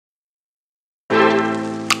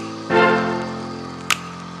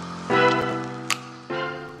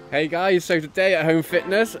Hey guys, so today at Home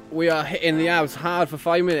Fitness we are hitting the abs hard for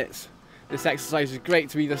 5 minutes. This exercise is great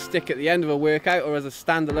to either stick at the end of a workout or as a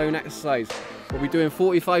standalone exercise. We'll be doing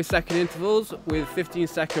 45-second intervals with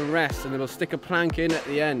 15-second rest, and then we'll stick a plank in at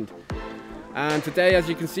the end. And today, as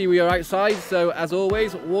you can see, we are outside, so as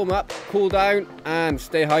always, warm up, cool down and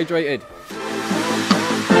stay hydrated.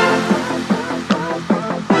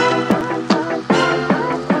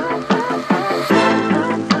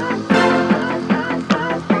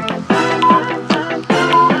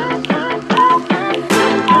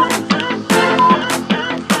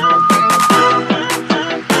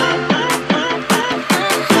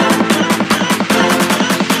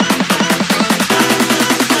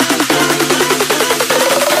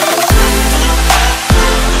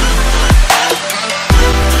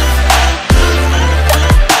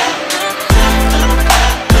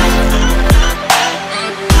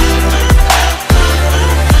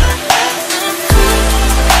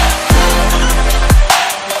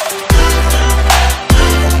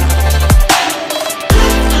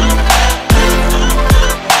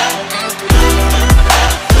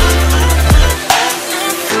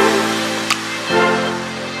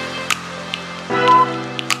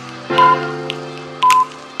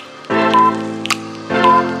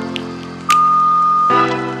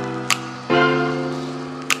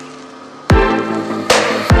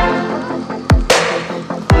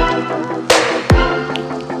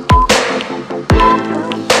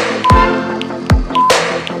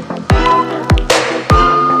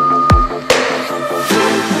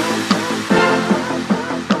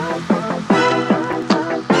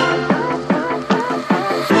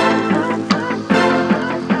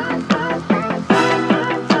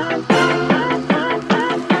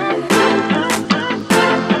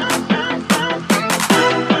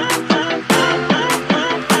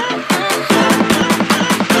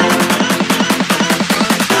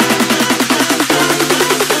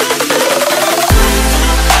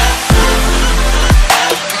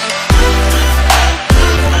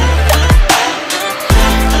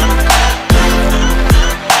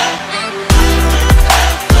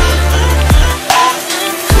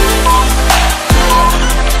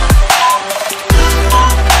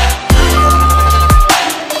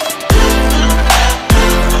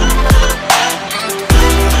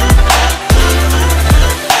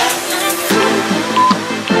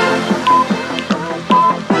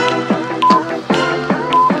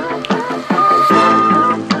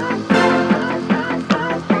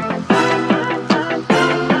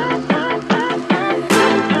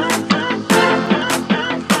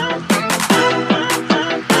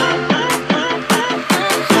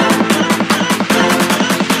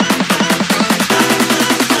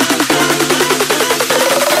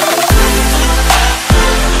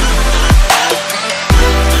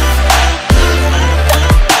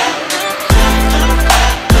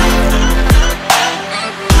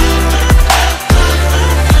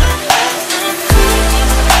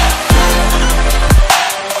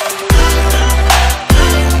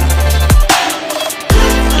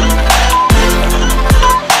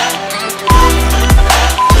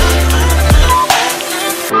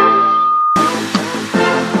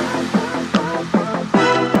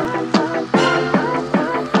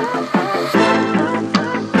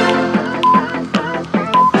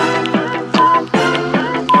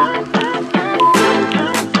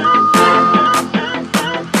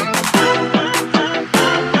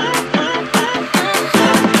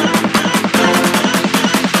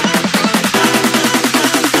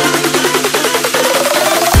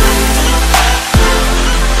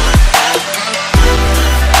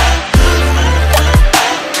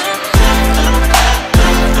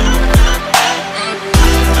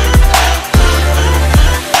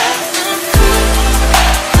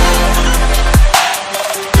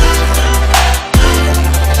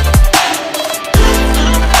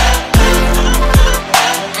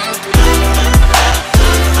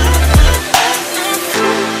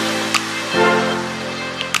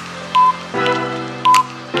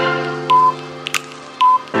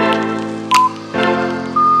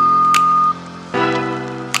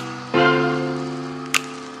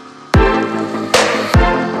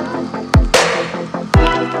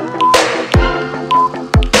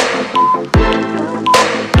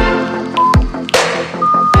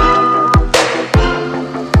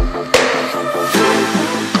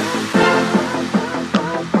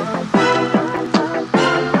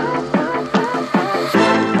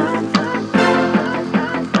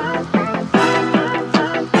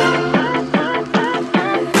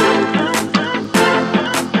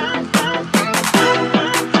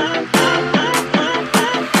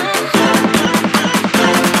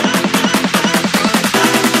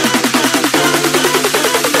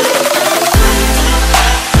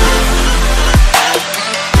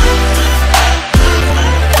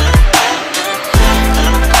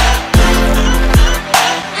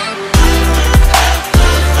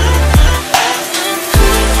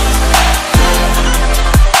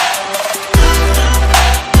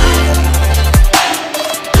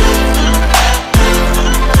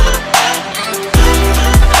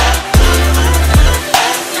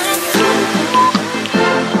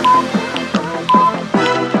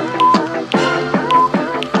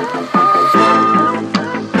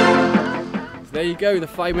 go, the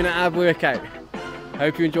 5-minute ab workout. I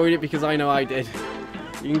hope you enjoyed it because I know I did.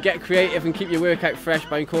 You can get creative and keep your workout fresh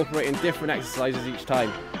by incorporating different exercises each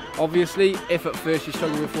time. Obviously, if at first you're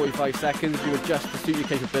struggling with 45 seconds, you adjust to suit your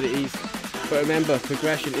capabilities. But remember,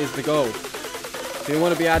 progression is the goal. So you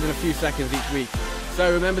want to be adding a few seconds each week.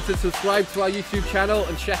 So remember to subscribe to our YouTube channel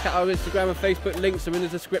and check out our Instagram and Facebook links are in the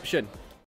description.